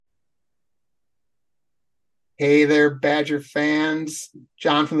Hey there, Badger fans.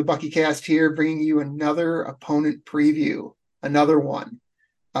 John from the BuckyCast here, bringing you another opponent preview, another one.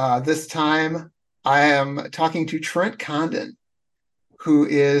 This time, I am talking to Trent Condon, who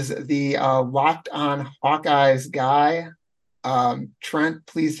is the Locked On Hawkeyes guy. Trent,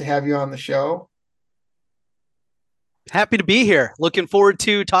 pleased to have you on the show. Happy to be here. Looking forward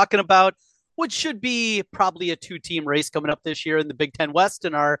to talking about what should be probably a two-team race coming up this year in the Big Ten West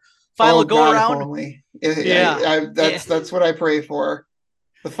in our final Oh go God, if around. only. Yeah. Yeah. That's what I pray for.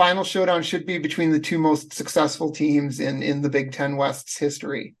 The final showdown should be between the two most successful teams in the Big Ten West's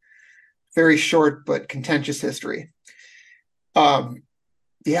history. Very short but contentious history. Um,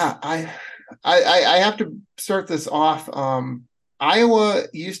 yeah, I have to start this off. Iowa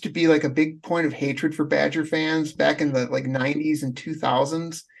used to be like a big point of hatred for Badger fans back in the like 90s and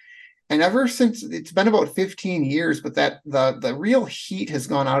 2000s. And ever since, it's been about 15 years, but that the real heat has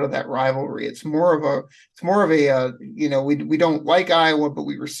gone out of that rivalry. It's more of a we don't like Iowa, but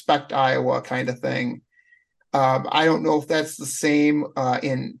we respect Iowa kind of thing. I don't know if that's the same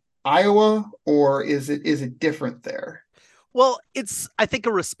in Iowa, or is it different there? Well, it's, I think,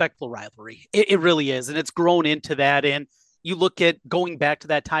 a respectful rivalry. It really is. And it's grown into that. And you look at going back to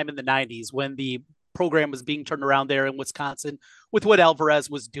that time in the 90s when the program was being turned around there in Wisconsin with what Alvarez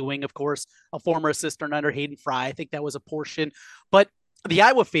was doing, of course, a former assistant under Hayden Fry. I think that was a portion. But the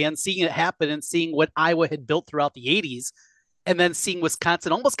Iowa fans seeing it happen and seeing what Iowa had built throughout the 80s and then seeing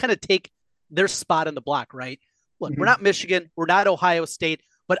Wisconsin almost kind of take their spot in the block, right? Look, we're Mhm. not Michigan, we're not Ohio State,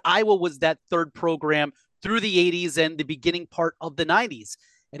 but Iowa was that third program through the 80s and the beginning part of the 90s.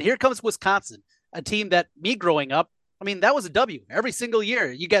 And here comes Wisconsin, a team that me growing up, I mean, that was a W every single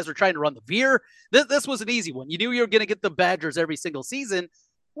year. You guys were trying to run the veer. This was an easy one. You knew you were going to get the Badgers every single season.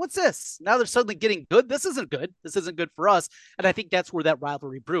 What's this? Now they're suddenly getting good. This isn't good. This isn't good for us. And I think that's where that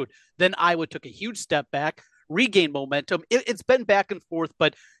rivalry brewed. Then Iowa took a huge step back, regained momentum. It's been back and forth,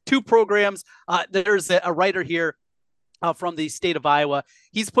 but two programs. There's a writer here from the state of Iowa.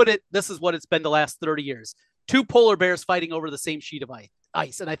 He's put it, this is what it's been the last 30 years. Two polar bears fighting over the same sheet of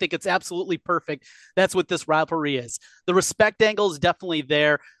ice. And I think it's absolutely perfect. That's what this rivalry is. The respect angle is definitely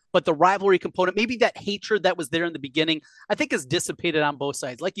there, but the rivalry component, maybe that hatred that was there in the beginning, I think is dissipated on both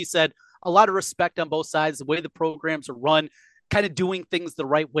sides. Like you said, a lot of respect on both sides, the way the programs are run, kind of doing things the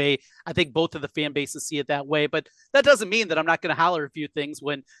right way. I think both of the fan bases see it that way, but that doesn't mean that I'm not going to holler a few things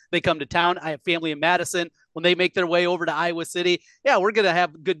when they come to town. I have family in Madison. When they make their way over to Iowa City, yeah, we're going to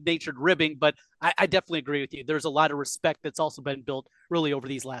have good natured ribbing, but I definitely agree with you. There's a lot of respect that's also been built really over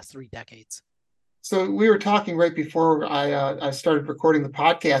these last 3 decades. So we were talking right before I started recording the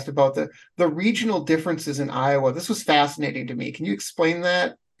podcast about the regional differences in Iowa. This was fascinating to me. Can you explain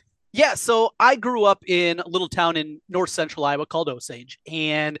that? Yeah, so I grew up in a little town in north central Iowa called Osage,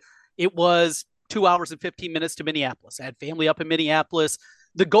 and it was 2 hours and 15 minutes to Minneapolis. I had family up in Minneapolis.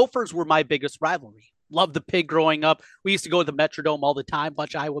 The Gophers were my biggest rivalry. Loved the pig growing up. We used to go to the Metrodome all the time,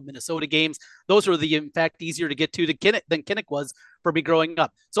 watch Iowa Minnesota games. Those were in fact, easier to get to than Kinnick was for me growing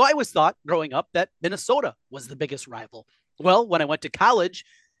up. So I always thought growing up that Minnesota was the biggest rival. Well, when I went to college,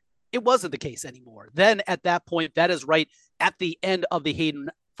 it wasn't the case anymore. Then at that point, that is right at the end of the Hayden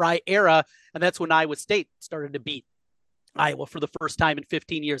Fry era. And that's when Iowa State started to beat Iowa for the first time in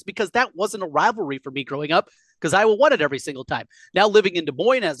 15 years because that wasn't a rivalry for me growing up because Iowa won it every single time. Now living in Des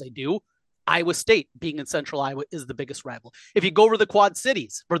Moines as I do, Iowa State being in central Iowa is the biggest rival. If you go over the Quad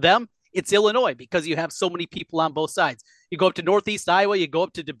Cities, for them, it's Illinois because you have so many people on both sides. You go up to Northeast Iowa, you go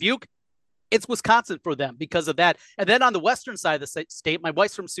up to Dubuque, it's Wisconsin for them because of that. And then on the western side of the state, my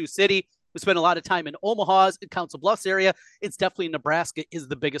wife's from Sioux City. We spent a lot of time in Omaha's, in Council Bluffs area. It's definitely Nebraska is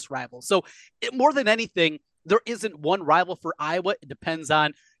the biggest rival. So more than anything, there isn't one rival for Iowa. It depends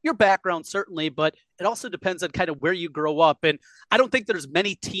on your background, certainly, but it also depends on kind of where you grow up. And I don't think there's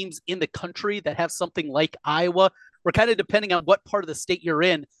many teams in the country that have something like Iowa. We're kind of depending on what part of the state you're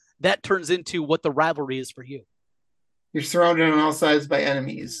in, that turns into what the rivalry is for you. You're surrounded on all sides by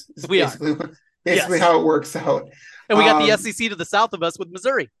enemies. Is We are. basically Yes. how it works out. And we got the Um, SEC to the south of us with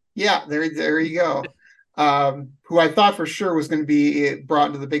Missouri. yeah, there you go. Who I thought for sure was going to be brought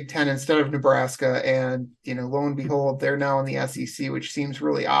into the Big Ten instead of Nebraska, and lo and behold, they're now in the SEC, which seems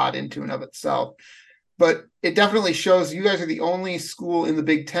really odd into and of itself. But it definitely shows you guys are the only school in the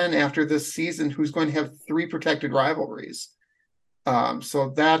Big Ten after this season who's going to have three protected rivalries.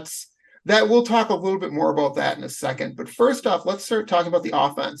 So that we'll talk a little bit more about that in a second. But first off, let's start talking about the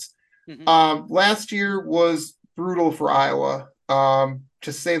offense. Mm-hmm. Last year was brutal for Iowa,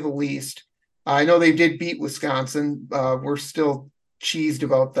 to say the least. I know they did beat Wisconsin. We're still cheesed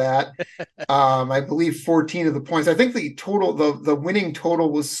about that. I believe 14 of the points. I think the winning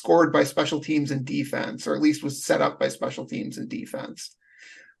total was scored by special teams and defense, or at least was set up by special teams and defense.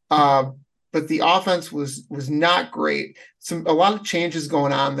 But the offense was not great. A lot of changes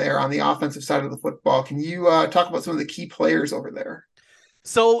going on there on the offensive side of the football. Can you talk about some of the key players over there?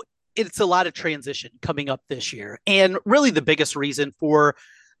 So it's a lot of transition coming up this year. And really the biggest reason for,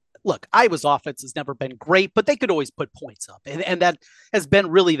 look, Iowa's offense has never been great, but they could always put points up. And that has been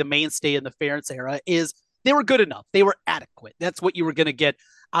really the mainstay in the Ferentz era is they were good enough. They were adequate. That's what you were going to get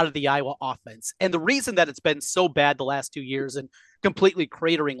out of the Iowa offense. And the reason that it's been so bad the last 2 years and completely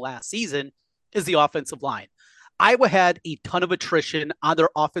cratering last season is the offensive line. Iowa had a ton of attrition on their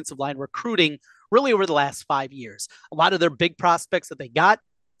offensive line recruiting really over the last 5 years. A lot of their big prospects that they got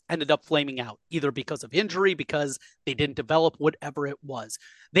ended up flaming out, either because of injury, because they didn't develop, whatever it was.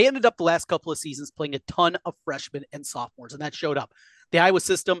 They ended up the last couple of seasons playing a ton of freshmen and sophomores, and that showed up. The Iowa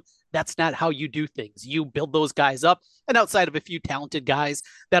system, that's not how you do things. You build those guys up, and outside of a few talented guys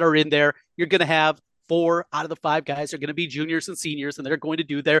that are in there, you're going to have 4 out of the 5 guys are going to be juniors and seniors, and they're going to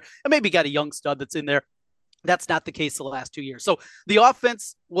do their, and maybe got a young stud that's in there. That's not the case the last 2 years. So the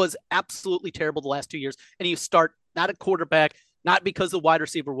offense was absolutely terrible the last 2 years, and you start not at quarterback, not because of wide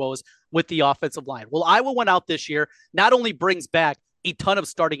receiver woes, with the offensive line. Well, Iowa went out this year, not only brings back a ton of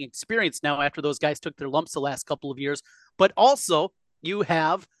starting experience now after those guys took their lumps the last couple of years, but also you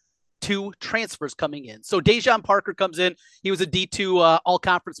have 2 transfers coming in. So Dejon Parker comes in. He was a D2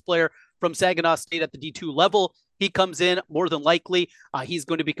 all-conference player from Saginaw State at the D2 level. He comes in more than likely. He's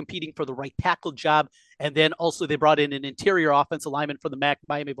going to be competing for the right tackle job. And then also they brought in an interior offensive lineman for the MAC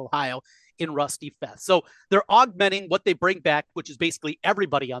Miami of Ohio in Rusty Fest. So they're augmenting what they bring back, which is basically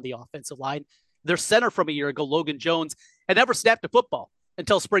everybody on the offensive line. Their center from a year ago, Logan Jones, had never snapped a football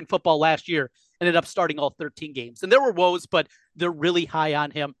until spring football last year, ended up starting all 13 games. And there were woes, but they're really high on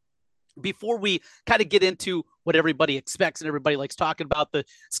him. Before we kind of get into what everybody expects and everybody likes talking about, the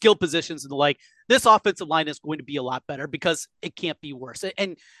skill positions and the like, this offensive line is going to be a lot better because it can't be worse.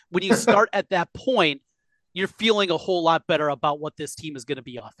 And when you start at that point, you're feeling a whole lot better about what this team is going to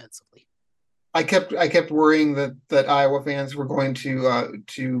be offensively. I kept worrying that Iowa fans were going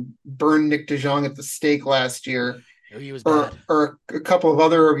to burn Nick DeJong at the stake last year. He was bad. Or a couple of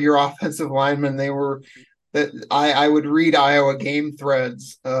other of your offensive linemen. They were that I would read Iowa game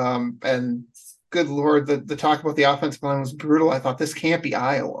threads, and good Lord, the talk about the offensive line was brutal. I thought this can't be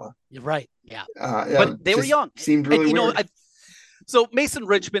Iowa. You're right. Yeah. But they were young. Seemed really weird. So Mason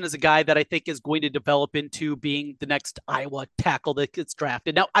Richmond is a guy that I think is going to develop into being the next Iowa tackle that gets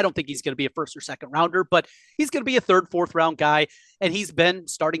drafted. Now, I don't think he's going to be a first or second rounder, but he's going to be a 3rd, 4th round guy. And he's been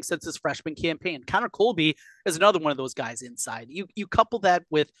starting since his freshman campaign. Connor Colby is another one of those guys inside. You couple that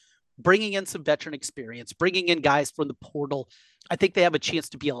with bringing in some veteran experience, bringing in guys from the portal. I think they have a chance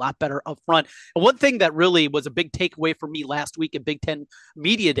to be a lot better up front. And one thing that really was a big takeaway for me last week at Big Ten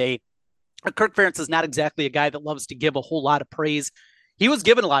Media Day, Kirk Ferentz is not exactly a guy that loves to give a whole lot of praise. He was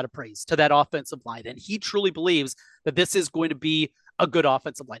given a lot of praise to that offensive line, and he truly believes that this is going to be a good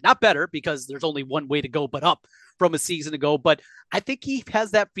offensive line. Not better, because there's only one way to go but up from a season ago, but I think he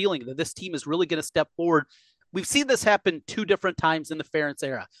has that feeling that this team is really going to step forward. We've seen this happen 2 different times in the Ferentz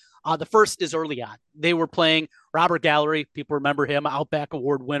era. The first is early on. They were playing Robert Gallery. People remember him, Outback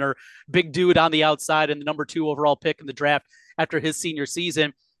Award winner, big dude on the outside and the number 2 overall pick in the draft after his senior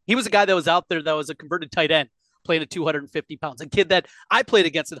season. He was a guy that was out there that was a converted tight end, playing at 250 pounds. A kid that I played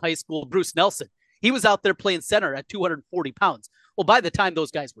against in high school, Bruce Nelson, he was out there playing center at 240 pounds. Well, by the time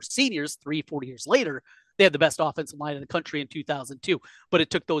ththose guys were seniors, 3-4 years later, they had the best offensive line in the country in 2002. But it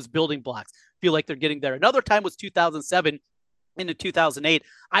took those building blocks. Feel like they're getting there. Another time was 2007 into 2008.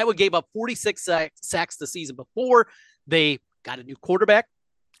 Iowa gave up 46 sacks the season before. They got a new quarterback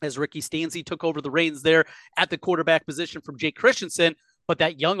as Ricky Stanzi took over the reins there at the quarterback position from Jake Christensen. But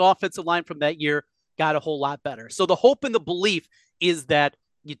that young offensive line from that year got a whole lot better. So the hope and the belief is that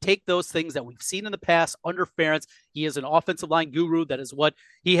you take those things that we've seen in the past under Ferentz. He is an offensive line guru. That is what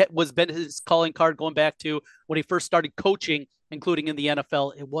he was been his calling card going back to when he first started coaching, including in the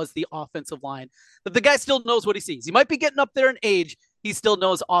NFL. It was the offensive line. But the guy still knows what he sees. He might be getting up there in age. He still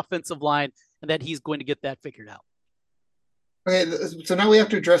knows offensive line, and that he's going to get that figured out. Okay, so now we have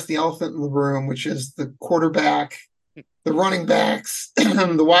to address the elephant in the room, which is the quarterback, the running backs,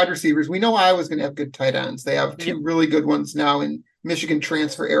 the wide receivers. We know Iowa's going to have good tight ends. They have 2 really good ones now in Michigan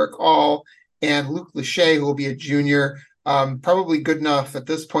transfer Eric All and Luke Lachey, who will be a junior, probably good enough at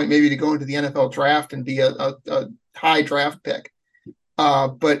this point maybe to go into the NFL draft and be a high draft pick.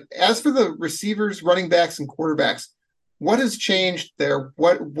 But as for the receivers, running backs, and quarterbacks, what has changed there?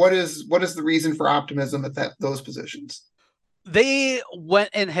 What is the reason for optimism at those positions? They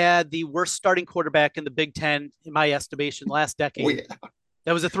went and had the worst starting quarterback in the Big Ten, in my estimation, last Oh decade. yeah.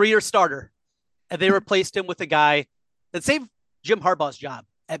 That was a 3-year starter, and they replaced him with a guy that saved Jim Harbaugh's job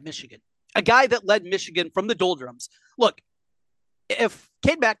at Michigan, a guy that led Michigan from the doldrums. Look, if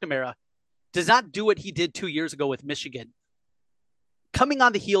Cade McNamara does not do what he did 2 years ago with Michigan, coming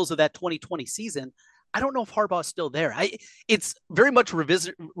on the heels of that 2020 season, I don't know if Harbaugh's still there. It's very much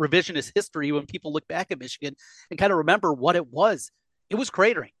revisionist history when people look back at Michigan and kind of remember what it was. It was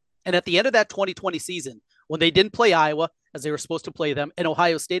cratering. And at the end of that 2020 season, when they didn't play Iowa as they were supposed to play them, and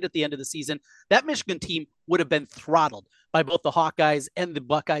Ohio State at the end of the season, that Michigan team would have been throttled by both the Hawkeyes and the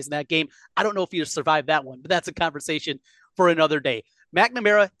Buckeyes in that game. I don't know if you'd survived that one, but that's a conversation for another day.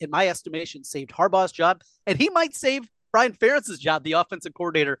 McNamara, in my estimation, saved Harbaugh's job, and he might save Brian Ferentz's job, the offensive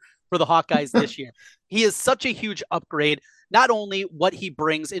coordinator for the Hawkeyes this year. He is such a huge upgrade, not only what he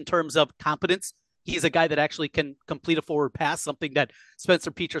brings in terms of competence. He's a guy that actually can complete a forward pass, something that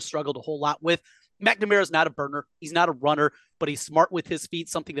Spencer Petras struggled a whole lot with. McNamara is not a burner. He's not a runner, but he's smart with his feet,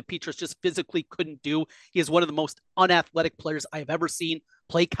 something that Petras just physically couldn't do. He is one of the most unathletic players I have ever seen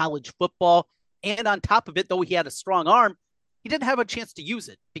play college football. And on top of it, though he had a strong arm, he didn't have a chance to use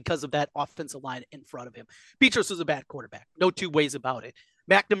it because of that offensive line in front of him. Petras was a bad quarterback. No two ways about it.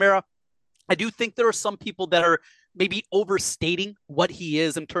 McNamara, I do think there are some people that are maybe overstating what he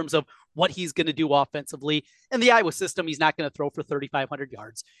is in terms of what he's going to do offensively. In the Iowa system, he's not going to throw for 3,500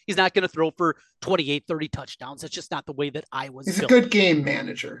 yards. He's not going to throw for 28, 30 touchdowns. That's just not the way that Iowa's He's built. a good game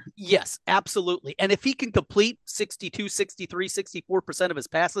manager. Yes, absolutely. And if he can complete 62, 63, 64% of his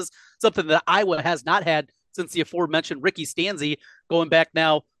passes, something that Iowa has not had since the aforementioned Ricky Stanzi, going back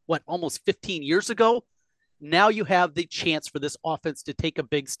now, almost 15 years ago, now you have the chance for this offense to take a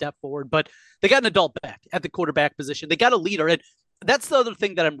big step forward. But they got an adult back at the quarterback position. They got a leader. And that's the other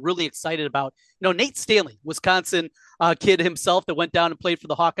thing that I'm really excited about. Nate Stanley, Wisconsin kid himself that went down and played for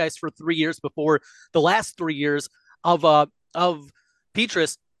the Hawkeyes for 3 years before the last 3 years of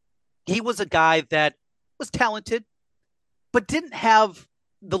Petras. He was a guy that was talented, but didn't have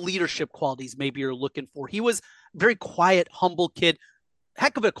the leadership qualities maybe you're looking for. He was a very quiet, humble kid,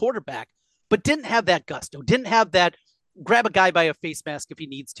 heck of a quarterback, but didn't have that gusto, didn't have that grab a guy by a face mask if he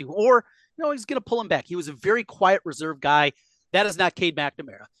needs to, or, he's going to pull him back. He was a very quiet, reserved guy. That is not Cade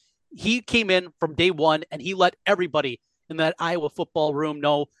McNamara. He came in from day one and he let everybody in that Iowa football room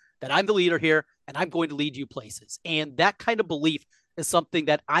know that I'm the leader here and I'm going to lead you places. And that kind of belief is something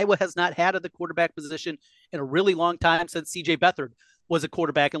that Iowa has not had at the quarterback position in a really long time, since CJ Beathard was a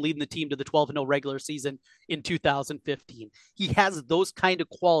quarterback and leading the team to the 12-0 regular season in 2015. He has those kind of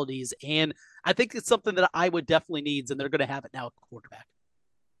qualities, and I think it's something that Iowa definitely needs, and they're going to have it now at quarterback.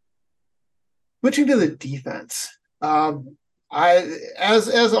 Switching to the defense,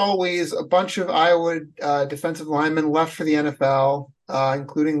 as always, a bunch of Iowa defensive linemen left for the NFL,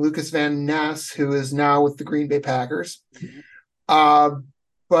 including Lucas Van Ness, who is now with the Green Bay Packers.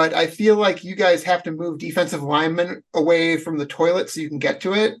 But I feel like you guys have to move defensive linemen away from the toilet so you can get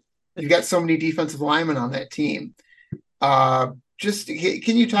to it. You've got so many defensive linemen on that team. Can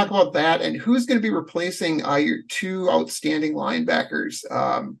you talk about that? And who's going to be replacing your two outstanding linebackers,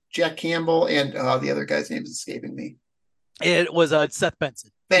 Jack Campbell and the other guy's name is escaping me. It was Seth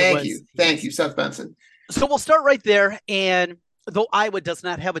Benson. Thank you, Seth Benson. So we'll start right there. And though Iowa does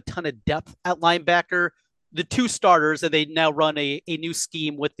not have a ton of depth at linebacker, the two starters, and they now run a new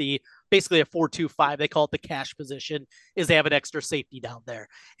scheme with basically a 4-2-5. They call it the cash position, is they have an extra safety down there.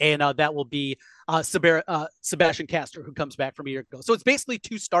 And that will be Sebastian Castor, who comes back from a year ago. So it's basically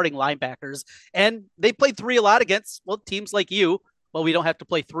two starting linebackers. And they played three a lot against, teams like you. Well, we don't have to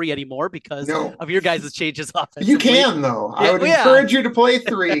play three anymore because of your guys' changes offensively. You can, though. I would encourage you to play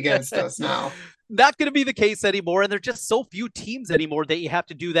three against us now. Not going to be the case anymore. And there's just so few teams anymore that you have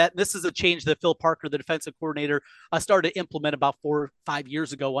to do that. And this is a change that Phil Parker, the defensive coordinator, started to implement about 4 or 5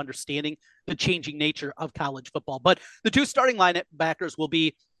 years ago, understanding the changing nature of college football. But the two starting linebackers will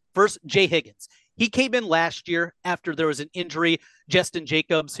be, first, Jay Higgins. He came in last year after there was an injury. Justin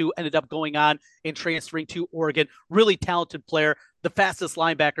Jacobs, who ended up going on and transferring to Oregon, really talented player, the fastest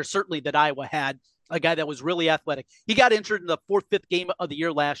linebacker certainly that Iowa had, a guy that was really athletic. He got injured in the 4th, 5th game of the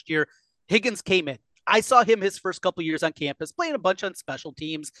year last year. Higgins came in. I saw him his first couple years on campus, playing a bunch on special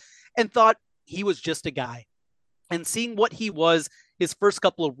teams, and thought he was just a guy. And seeing what he was his first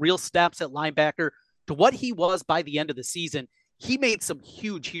couple of real steps at linebacker to what he was by the end of the season, he made some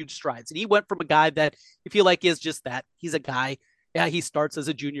huge, huge strides. And he went from a guy that you feel like is just that. He's a guy. Yeah, he starts as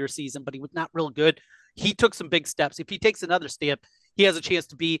a junior season, but he was not real good. He took some big steps. If he takes another step, he has a chance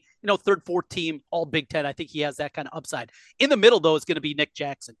to be, 3rd, 4th team, all Big Ten. I think he has that kind of upside. In the middle, though, is going to be Nick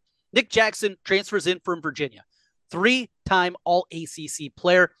Jackson. Nick Jackson transfers in from Virginia. three-time All-ACC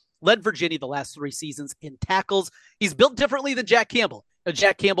player, led Virginia the last 3 seasons in tackles. He's built differently than Jack Campbell.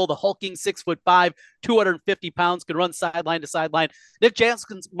 Jack Campbell, the hulking 6'5", 250 pounds, can run sideline to sideline. Nick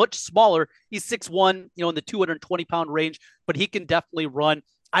Jackson's much smaller. He's 6'1", in the 220-pound range, but he can definitely run.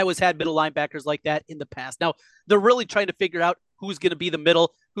 Iowa's had middle linebackers like that in the past. Now, they're really trying to figure out who's going to be the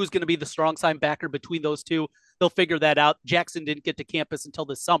middle, who's going to be the strong side backer between those two. They'll figure that out. Jackson didn't get to campus until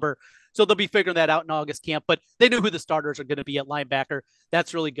this summer, so they'll be figuring that out in August camp, but they knew who the starters are going to be at linebacker.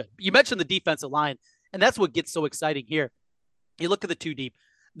 That's really good. You mentioned the defensive line, and that's what gets so exciting here. You look at the 2 deep.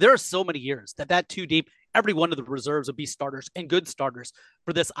 There are so many years that 2 deep, every one of the reserves would be starters and good starters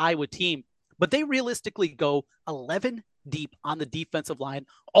for this Iowa team. But they realistically go 11 deep on the defensive line,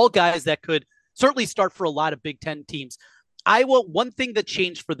 all guys that could certainly start for a lot of Big Ten teams. Iowa, one thing that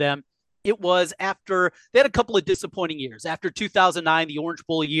changed for them, it was after they had a couple of disappointing years. After 2009, the Orange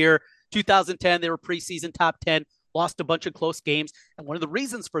Bowl year, 2010, they were preseason top 10, lost a bunch of close games. And one of the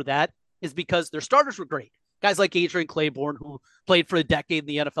reasons for that is because their starters were great. Guys like Adrian Claiborne, who played for a decade in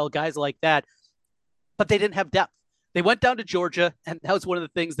the NFL, guys like that. But they didn't have depth. They went down to Georgia, and that was one of the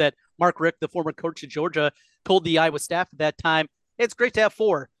things that Mark Richt, the former coach of Georgia, told the Iowa staff at that time. It's great to have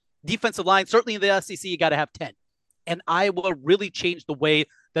 4. Defensive line, certainly in the SEC, you got to have 10. And Iowa really changed the way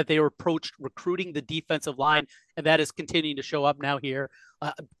that they approached recruiting the defensive line, and that is continuing to show up now here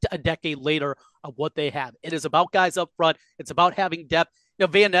a decade later of what they have. It is about guys up front. It's about having depth.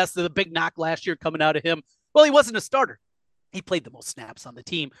 Van Ness, the big knock last year coming out of him, well, he wasn't a starter. He played the most snaps on the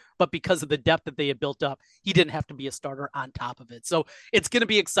team, but because of the depth that they had built up, he didn't have to be a starter on top of it. So it's going to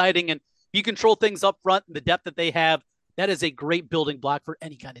be exciting, and you control things up front and the depth that they have. That is a great building block for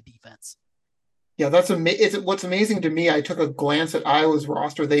any kind of defense. Yeah, what's amazing to me. I took a glance at Iowa's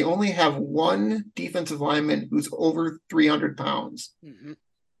roster. They only have 1 defensive lineman who's over 300 pounds. Mm-hmm.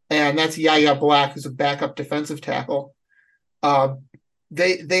 And that's Yaya Black, who's a backup defensive tackle.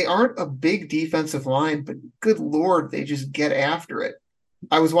 They aren't a big defensive line, but good Lord, they just get after it.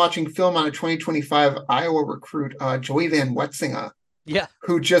 I was watching film on a 2025 Iowa recruit, Joey Van Wetsinga,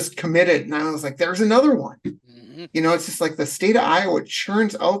 who just committed. And I was like, there's another one. Mm-hmm. It's just like the state of Iowa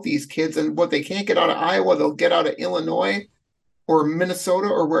churns out these kids, and what they can't get out of Iowa, they'll get out of Illinois or Minnesota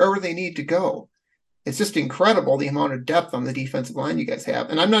or wherever they need to go. It's just incredible the amount of depth on the defensive line you guys have.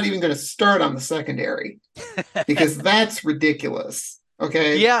 And I'm not even going to start on the secondary because that's ridiculous.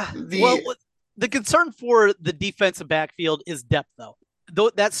 Okay. Yeah. The concern for the defensive backfield is depth, though.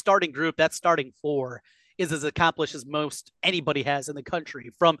 That starting group, that starting 4 is as accomplished as most anybody has in the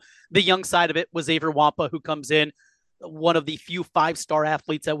country. From the young side of it was Xavier Wampa, who comes in, one of the few 5-star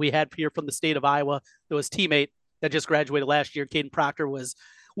athletes that we had here from the state of Iowa. There was teammate that just graduated last year. Caden Proctor was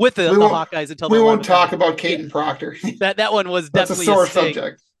with the Hawkeyes until we won't talk about Caden Proctor. That one was definitely a sore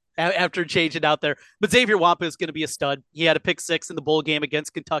subject after changing out there. But Xavier Wampa is going to be a stud. He had a pick 6 in the bowl game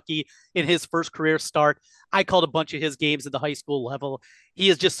against Kentucky in his first career start. I called a bunch of his games at the high school level. He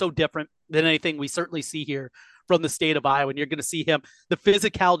is just so different than anything we certainly see here from the state of Iowa. And you're going to see him, the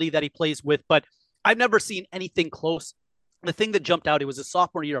physicality that he plays with, but I've never seen anything close. The thing that jumped out, it was a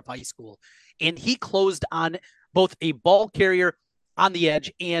sophomore year of high school, and he closed on both a ball carrier on the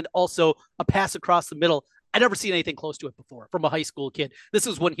edge and also a pass across the middle. I'd never seen anything close to it before from a high school kid. This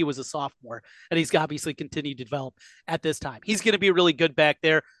is when he was a sophomore, and he's obviously continued to develop at this time. He's going to be really good back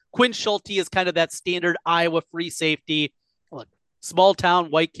there. Quinn Schulte is kind of that standard Iowa free safety. Look, small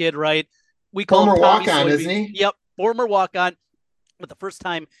town white kid, right? We call former him walk-on, isn't he? Yep, former walk-on. But the first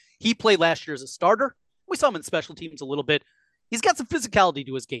time he played last year as a starter, we saw him in special teams a little bit. He's got some physicality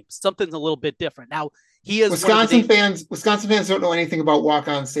to his game. Something's a little bit different. Now, he is Wisconsin fans don't know anything about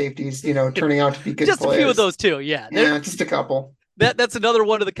walk-on safeties, turning out to be good just players. A few of those too, yeah. Yeah, just a couple. That's another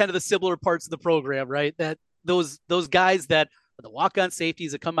one of the kind of the similar parts of the program, right? That those guys that are the walk-on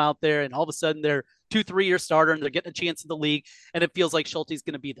safeties that come out there and all of a sudden they're 2-3 year starter and they're getting a chance in the league, and it feels like Schulte's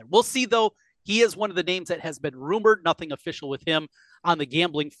going to be there. We'll see, though. He is one of the names that has been rumored, nothing official with him on the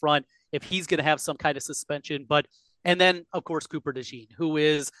gambling front, if he's going to have some kind of suspension. And then, of course, Cooper DeJean, who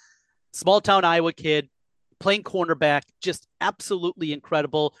is small-town Iowa kid, playing cornerback, just absolutely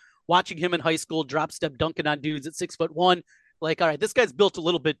incredible. Watching him in high school, drop step dunking on dudes at 6'1", like, all right, this guy's built a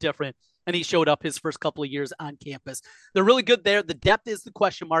little bit different, and he showed up his first couple of years on campus. They're really good there. The depth is the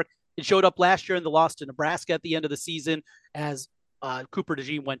question mark. It showed up last year in the loss to Nebraska at the end of the season as Cooper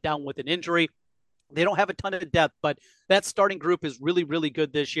DeJean went down with an injury. They don't have a ton of depth, but that starting group is really, really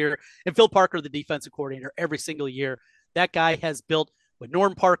good this year. And Phil Parker, the defensive coordinator, every single year, that guy has built with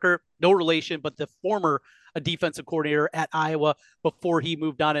Norm Parker, no relation, but the former defensive coordinator at Iowa before he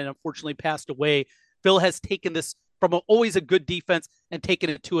moved on and unfortunately passed away. Phil has taken this from always a good defense and taken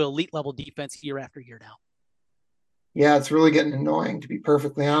it to an elite level defense year after year now. Yeah, it's really getting annoying, to be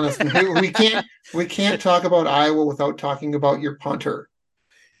perfectly honest. And we can't talk about Iowa without talking about your punter.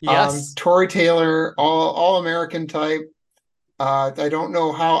 Yes. Tory Taylor, all American type. I don't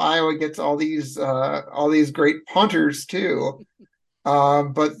know how Iowa gets all these great punters too,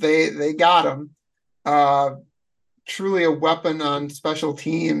 but they got him. Uh, Truly a weapon on special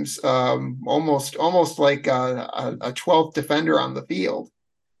teams, almost like a 12th defender on the field.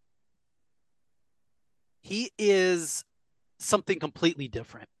 He is something completely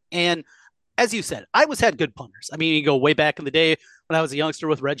different. And as you said, I was had good punters. I mean, you go way back in the day when I was a youngster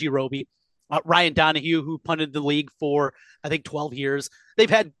with Reggie Roby, Ryan Donahue, who punted the league for, I think, 12 years. They've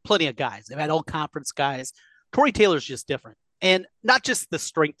had plenty of guys. They've had all conference guys. Corey Taylor's just different. And not just the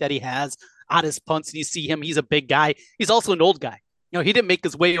strength that he has on his punts. And you see him, he's a big guy. He's also an old guy. He didn't make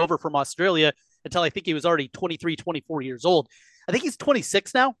his way over from Australia until I think he was already 23, 24 years old. I think he's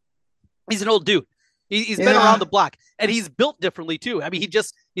 26 now. He's an old dude. He's been around Yeah, the block, and he's built differently too. I mean,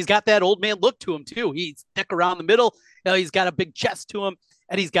 he's got that old man look to him too. He's thick around the middle. He's got a big chest to him,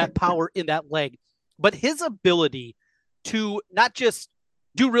 and he's got power in that leg. But his ability to not just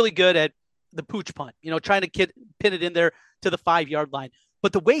do really good at the pooch punt, trying to pin it in there to the 5 yard line,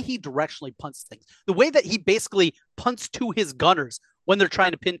 but the way he directionally punts things, the way that he basically punts to his gunners when they're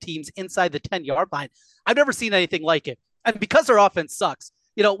trying to pin teams inside the 10 yard line, I've never seen anything like it. And because our offense sucks,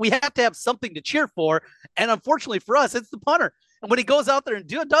 we have to have something to cheer for. And unfortunately for us, it's the punter. And when he goes out there and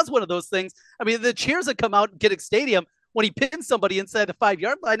does one of those things, I mean, the cheers that come out in Kinnick Stadium when he pins somebody inside the 5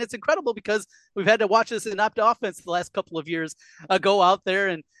 yard line, it's incredible because we've had to watch this in opt offense the last couple of years go out there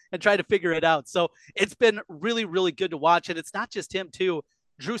and try to figure it out. So it's been really, really good to watch. And it's not just him, too.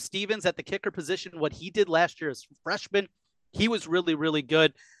 Drew Stevens at the kicker position, what he did last year as freshman, he was really, really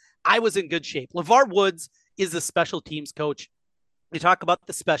good. I was in good shape. LeVar Woods is the special teams coach. We talk about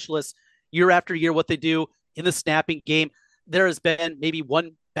the specialists year after year, what they do in the snapping game. There has been maybe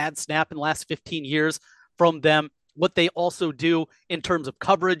one bad snap in the last 15 years from them. What they also do in terms of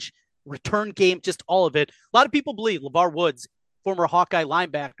coverage, return game, just all of it. A lot of people believe LeVar Woods, former Hawkeye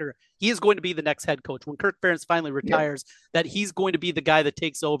linebacker, he is going to be the next head coach when Kirk Ferentz finally yep. retires, that he's going to be the guy that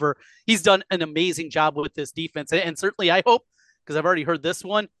takes over. He's done an amazing job with this defense. And certainly I hope, because I've already heard this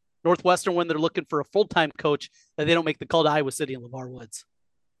one, Northwestern, when they're looking for a full-time coach, that they don't make the call to Iowa City and LeVar Woods.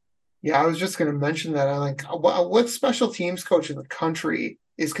 Yeah, I was just going to mention that. I'm like, what special teams coach in the country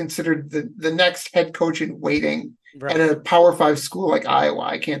is considered the next head coach in waiting at Right. a Power Five school like Iowa?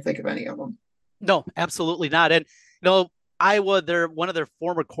 I can't think of any of them. No, absolutely not. And, Iowa, one of their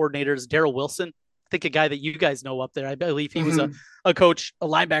former coordinators, Daryl Wilson, I think a guy that you guys know up there. I believe he was Mm-hmm. a coach, a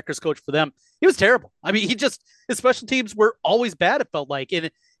linebackers coach for them. He was terrible. I mean, his special teams were always bad, it felt like. And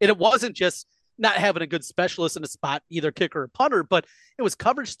it wasn't just not having a good specialist in a spot, either kicker or punter, but it was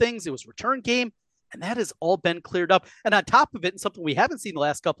coverage things, it was return game, and that has all been cleared up. And on top of it, and something we haven't seen the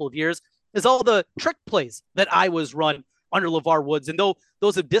last couple of years, is all the trick plays that Iowa's run under LeVar Woods. And though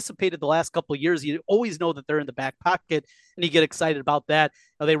those have dissipated the last couple of years, you always know that they're in the back pocket, and you get excited about that.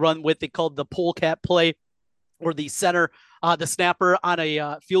 They run what they called the polecat play, or the center, the snapper on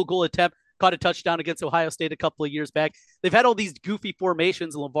a field goal attempt caught a touchdown against Ohio State a couple of years back. They've had all these goofy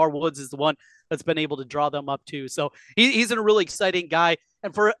formations, and LeVar Woods is the one that's been able to draw them up too. So he's a really exciting guy.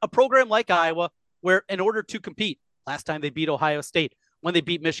 And for a program like Iowa, where in order to compete, last time they beat Ohio State, when they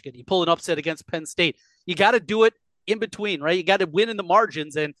beat Michigan, you pull an upset against Penn State, you got to do it in between, right? You got to win in the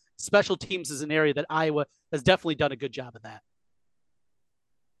margins, and special teams is an area that Iowa has definitely done a good job of that.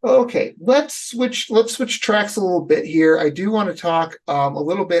 Okay, let's switch tracks a little bit here. I do want to talk a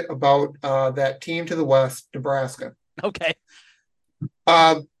little bit about that team to the west, Nebraska. Okay.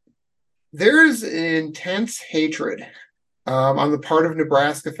 Uh, there's an intense hatred on the part of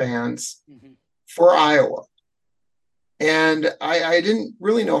Nebraska fans Mm-hmm. for Iowa. And I didn't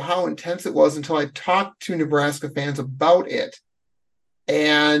really know how intense it was until I talked to Nebraska fans about it.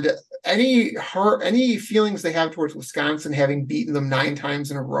 And any feelings they have towards Wisconsin having beaten them 9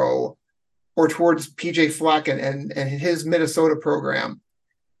 times in a row, or towards PJ Fleck and his Minnesota program,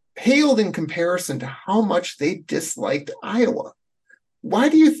 paled in comparison to how much they disliked Iowa. Why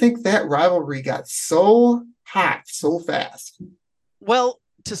do you think that rivalry got so hot so fast? Well,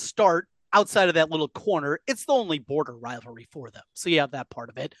 to start, outside of that little corner, it's the only border rivalry for them. So you have that part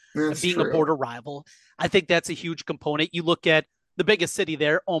of it. And That's being a true. border rival, I think that's a huge component. You look at the biggest city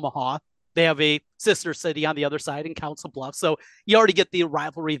there, Omaha. They have a sister city on the other side in Council Bluffs. So you already get the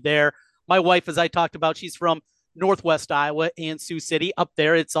rivalry there. My wife, as I talked about, she's from Northwest Iowa and Sioux City. Up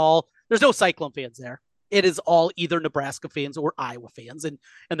there, there's no Cyclone fans there. It is all either Nebraska fans or Iowa fans. And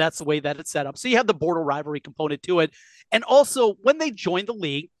that's the way that it's set up. So you have the border rivalry component to it. And also, when they joined the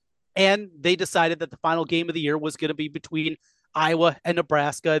league, And they decided that the final game of the year was going to be between Iowa and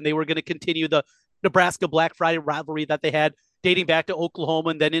Nebraska, and they were going to continue the Nebraska Black Friday rivalry that they had dating back to Oklahoma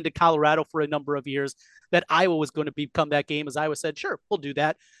and then into Colorado for a number of years, that Iowa was going to become that game. As Iowa said, sure, we'll do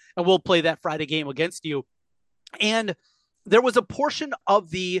that. And we'll play that Friday game against you. And there was a portion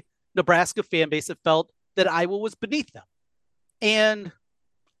of the Nebraska fan base that felt that Iowa was beneath them. And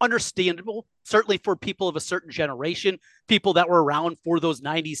understandable, certainly for people of a certain generation, people that were around for those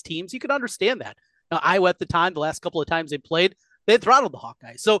 90s teams, you could understand that. Now, Iowa at the time, the last couple of times they played, they had throttled the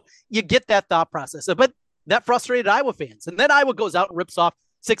Hawkeyes. So you get that thought process. But that frustrated Iowa fans. And then Iowa goes out and rips off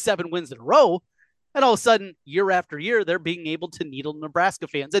 6-7 wins in a row. And all of a sudden, year after year, they're being able to needle Nebraska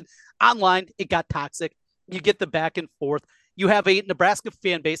fans. And online, it got toxic. You get the back and forth. You have a Nebraska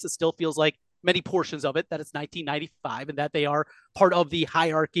fan base that still feels like many portions of it that it's 1995 and that they are part of the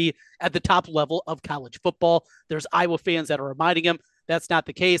hierarchy at the top level of college football. There's Iowa fans that are reminding them that's not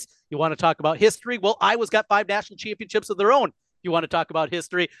the case. You want to talk about history? Well, Iowa's got 5 national championships of their own. You want to talk about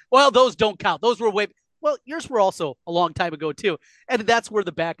history? Well, those don't count. Those were way, well, yours were also a long time ago too. And that's where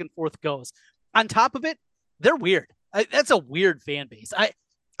the back and forth goes. On top of it, they're weird. That's a weird fan base.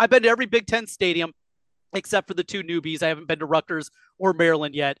 I've been to every Big Ten stadium except for the 2 newbies. I haven't been to Rutgers or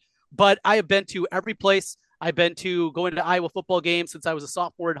Maryland yet, but I have been to every place. I've been to going to Iowa football games since I was a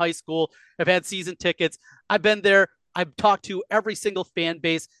sophomore in high school. I've had season tickets. I've been there. I've talked to every single fan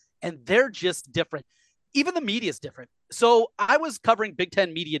base, and they're just different. Even the media is different. So I was covering Big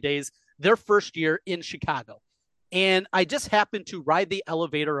Ten Media Days their first year in Chicago, and I just happened to ride the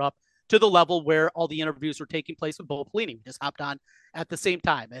elevator up to the level where all the interviews were taking place with Bo Pelini. We just hopped on at the same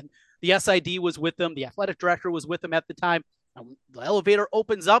time, and the SID was with them. The athletic director was with them at the time. The elevator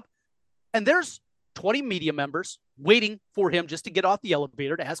opens up, and there's 20 media members waiting for him just to get off the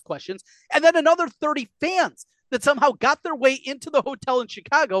elevator to ask questions. And then another 30 fans that somehow got their way into the hotel in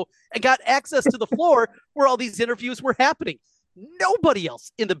Chicago and got access to the floor where all these interviews were happening. Nobody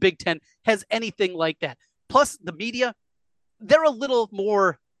else in the Big Ten has anything like that. Plus, the media, they're a little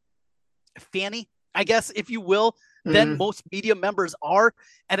more fanny, I guess, if you will, than most media members are.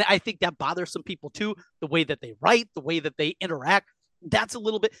 And I think that bothers some people too. The way that they write, the way that they interact, that's a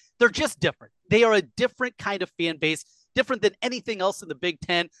little bit, they're just different. They are a different kind of fan base, different than anything else in the Big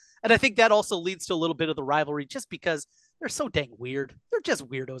Ten. And I think that also leads to a little bit of the rivalry just because they're so dang weird. They're just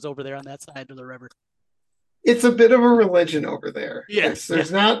weirdos over there on that side of the river. It's a bit of a religion over there. Yes,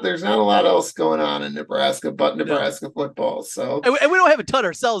 there's not a lot else going on in Nebraska but Nebraska football. So and we don't have a ton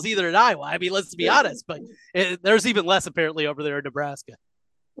ourselves either in Iowa. I mean, let's be honest, but there's even less apparently over there in Nebraska.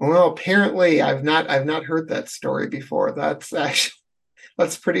 Well, apparently I've not heard that story before.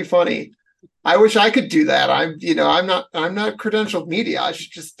 That's pretty funny. I wish I could do that. I'm not credentialed media. I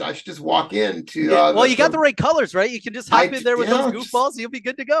should just walk in to. Well, you got the right colors, right? You can just hop in there with those goofballs. You'll be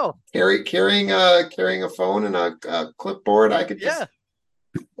good to go. Carrying a phone and a clipboard. I could just.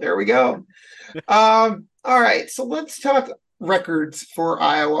 Yeah. There we go. All right, so let's talk records for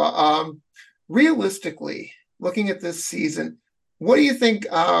Iowa. Realistically, looking at this season, what do you think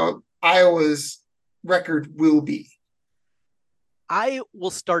Iowa's record will be? I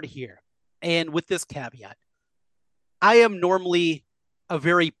will start here. And with this caveat, I am normally a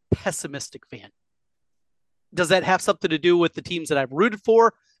very pessimistic fan. Does that have something to do with the teams that I've rooted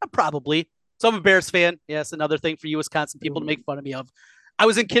for? Probably. So I'm a Bears fan. Yes, another thing for you Wisconsin people to make fun of me of. I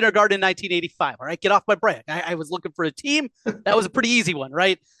was in kindergarten in 1985. All right, get off my brag. I was looking for a team. That was a pretty easy one,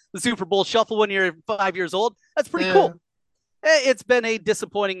 right? The Super Bowl shuffle when you're 5 years old. That's pretty cool. It's been a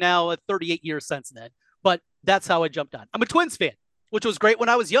disappointing now 38 years since then. But that's how I jumped on. I'm a Twins fan, which was great when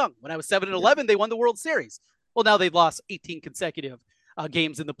I was young. When I was 7 and 11, they won the World Series. Well, now they've lost 18 consecutive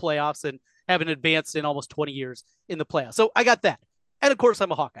games in the playoffs and haven't advanced in almost 20 years in the playoffs. So I got that. And of course,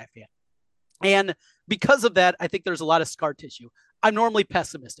 I'm a Hawkeye fan. And because of that, I think there's a lot of scar tissue. I'm normally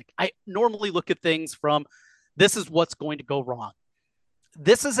pessimistic. I normally look at things from this is what's going to go wrong.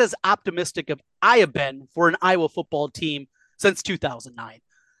 This is as optimistic as I have been for an Iowa football team since 2009.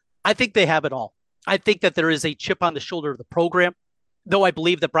 I think they have it all. I think that there is a chip on the shoulder of the program. Though I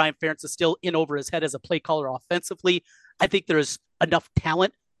believe that Brian Ferentz is still in over his head as a play caller offensively, I think there's enough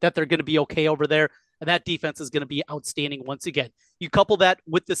talent that they're going to be okay over there. And that defense is going to be outstanding once again. You couple that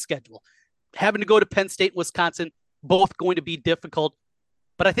with the schedule. Having to go to Penn State and Wisconsin, both going to be difficult.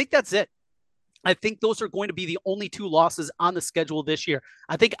 But I think that's it. I think those are going to be the only 2 losses on the schedule this year.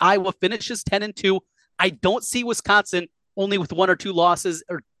 I think Iowa finishes 10-2. I don't see Wisconsin only with 1 or 2 losses,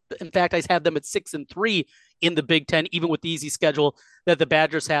 or in fact, I have them at 6-3 in the Big Ten, even with the easy schedule that the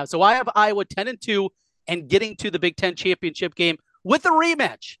Badgers have. So I have Iowa 10-2 and getting to the Big Ten championship game with a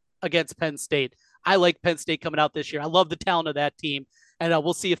rematch against Penn State. I like Penn State coming out this year. I love the talent of that team. And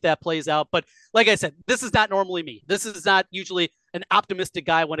we'll see if that plays out. But like I said, this is not normally me. This is not usually an optimistic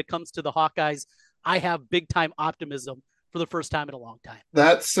guy when it comes to the Hawkeyes. I have big time optimism for the first time in a long time.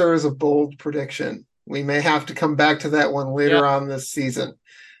 That, sir, is a bold prediction. We may have to come back to that one later on this season.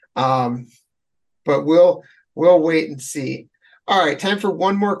 But we'll wait and see. All right, time for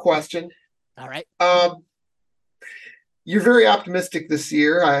one more question. All right. You're very optimistic this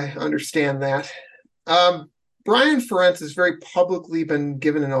year. I understand that. Brian Ferentz has very publicly been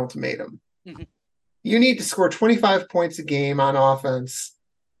given an ultimatum. Mm-hmm. You need to score 25 points a game on offense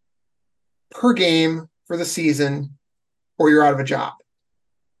per game for the season, or you're out of a job.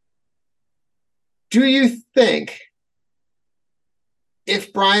 Do you think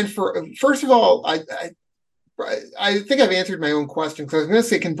if first of all, I think I've answered my own question, because I was going to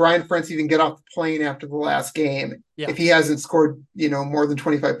say, can Brian Ferentz even get off the plane after the last game if he hasn't scored, more than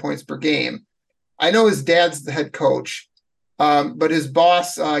 25 points per game? I know his dad's the head coach, but his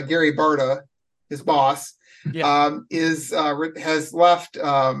boss, Gary Barta, his boss, has left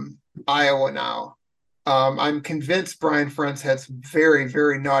Iowa now. I'm convinced Brian Ferentz had some very,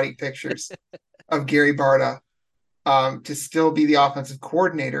 very naughty pictures of Gary Barta to still be the offensive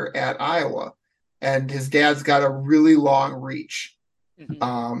coordinator at Iowa. And his dad's got a really long reach.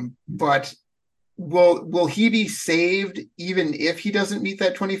 Mm-hmm. But will he be saved even if he doesn't meet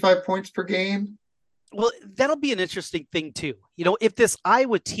that 25 points per game? Well, that'll be an interesting thing too. If this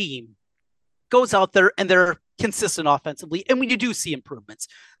Iowa team goes out there and they're consistent offensively, and when you do see improvements,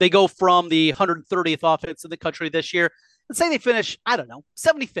 they go from the 130th offense in the country this year, and say they finish,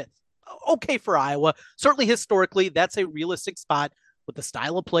 75th. Okay for Iowa. Certainly historically, that's a realistic spot with the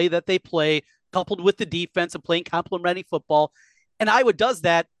style of play that they play, coupled with the defense and playing complementary football. And Iowa does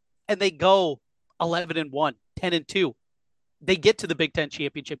that, and they go 11-1, 10-2. They get to the Big Ten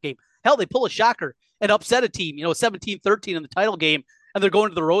championship game. Hell, they pull a shocker and upset a team, 17-13 in the title game, and they're going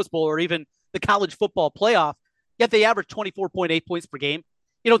to the Rose Bowl or even the college football playoff, yet they average 24.8 points per game.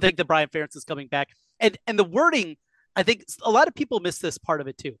 You don't think that Brian Ferentz is coming back. And the wording, I think a lot of people miss this part of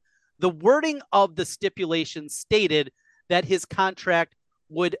it too. The wording of the stipulation stated that his contract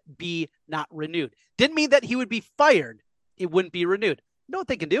would be not renewed. Didn't mean that he would be fired. It wouldn't be renewed. You know what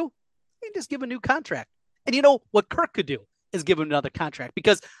they can do? They can just give a new contract. And you know what Kirk could do is give him another contract,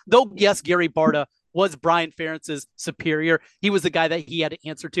 because though, yes, Gary Barta was Brian Ferentz's superior, he was the guy that he had to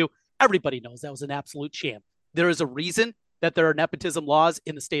answer to. Everybody knows that was an absolute sham. There is a reason that there are nepotism laws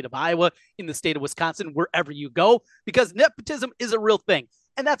in the state of Iowa, in the state of Wisconsin, wherever you go, because nepotism is a real thing.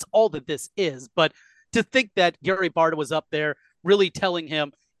 And that's all that this is. But to think that Gary Barta was up there really telling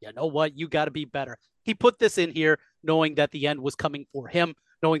him, you know what, you got to be better. He put this in here knowing that the end was coming for him,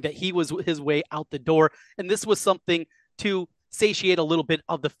 knowing that he was his way out the door. And this was something to satiate a little bit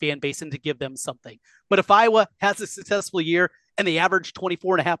of the fan base and to give them something. But if Iowa has a successful year and they average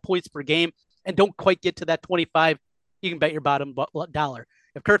 24.5 points per game and don't quite get to that 25, you can bet your bottom dollar.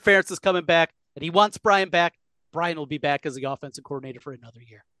 If Kirk Ferentz is coming back and he wants Brian back, Brian will be back as the offensive coordinator for another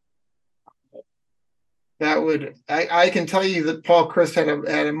year. I can tell you that Paul Chryst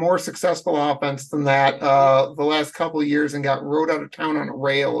had a more successful offense than that the last couple of years, and got rode out of town on a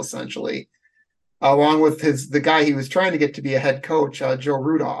rail, essentially, along with the guy he was trying to get to be a head coach, Joe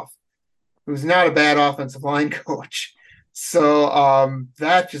Rudolph, who's not a bad offensive line coach. So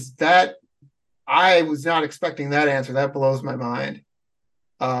I was not expecting that answer. That blows my mind.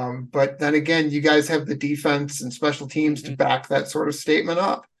 But then again, you guys have the defense and special teams to back that sort of statement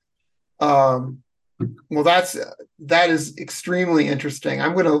up. Well, that is extremely interesting.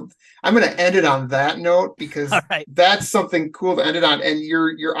 I'm gonna end it on that note, because that's something cool to end it on. And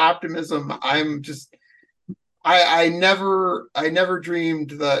your optimism, I never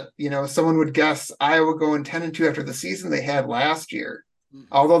dreamed that someone would guess Iowa going 10-2 after the season they had last year. Mm-hmm.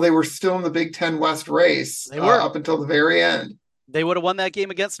 Although they were still in the Big Ten West race up until the very end. They would have won that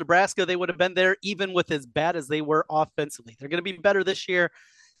game against Nebraska. They would have been there, even with as bad as they were offensively. They're going to be better this year.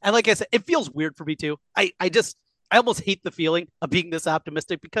 And like I said, it feels weird for me too. I almost hate the feeling of being this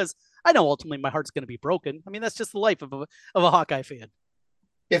optimistic, because I know ultimately my heart's going to be broken. I mean, that's just the life of a Hawkeye fan.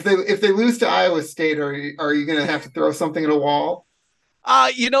 If they lose to Iowa State, are you going to have to throw something at a wall?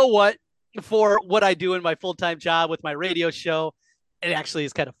 You know what? For what I do in my full-time job with my radio show, it actually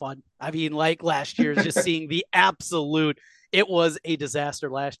is kind of fun. I mean, like last year, just seeing the absolute. It was a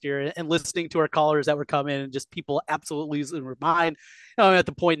disaster last year, and listening to our callers that were coming and just people absolutely losing their mind. I'm at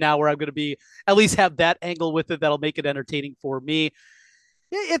the point now where I'm going to be at least have that angle with it that'll make it entertaining for me.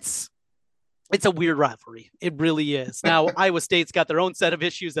 It's a weird rivalry. It really is. Now, Iowa State's got their own set of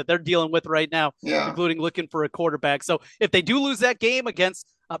issues that they're dealing with right now, including looking for a quarterback. So if they do lose that game against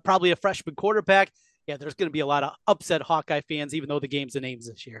probably a freshman quarterback, yeah, there's going to be a lot of upset Hawkeye fans, even though the game's the names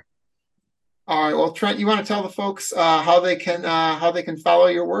this year. All right. Well, Trent, you want to tell the folks how they can follow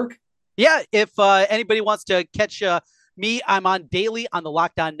your work? Yeah, if anybody wants to catch me, I'm on daily on the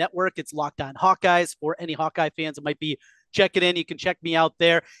Locked On Network. It's Locked On Hawkeyes. For any Hawkeye fans that might be checking in, you can check me out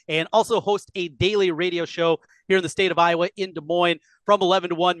there, and also host a daily radio show here in the state of Iowa in Des Moines from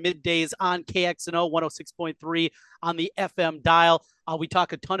 11 to 1 middays on KXNO 106.3 on the FM dial. We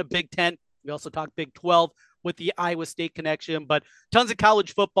talk a ton of Big Ten. We also talk Big 12 with the Iowa State connection, but tons of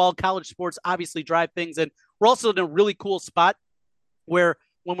college football, college sports obviously drive things. And we're also in a really cool spot where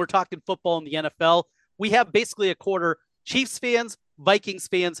when we're talking football in the NFL, we have basically a quarter Chiefs fans, Vikings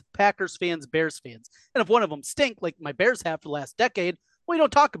fans, Packers fans, Bears fans. And if one of them stink, like my Bears have for the last decade, we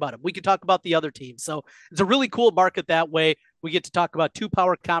don't talk about them. We can talk about the other teams. So it's a really cool market that way. We get to talk about two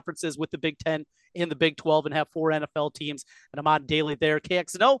power conferences with the Big Ten and the Big 12 and have 4 NFL teams. And I'm on daily there,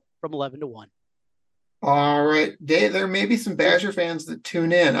 KXNO from 11 to 1. All right, Dave, there may be some Badger fans that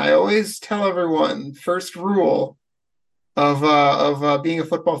tune in. I always tell everyone, first rule of being a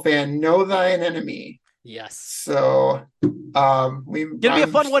football fan, know thine enemy. Yes. So gonna be a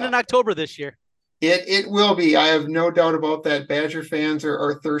fun one in October this year. It will be. I have no doubt about that. Badger fans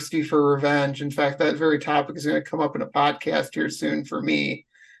are thirsty for revenge. In fact, that very topic is going to come up in a podcast here soon for me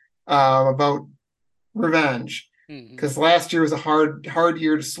about revenge. Because last year was a hard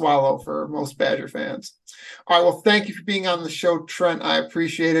year to swallow for most Badger fans. All right, well, thank you for being on the show, Trent. I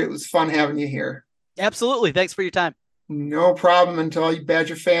appreciate it. It was fun having you here. Absolutely. Thanks for your time. No problem. And to all you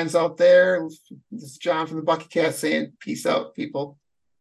Badger fans out there, this is John from the BuckyCast saying peace out, people.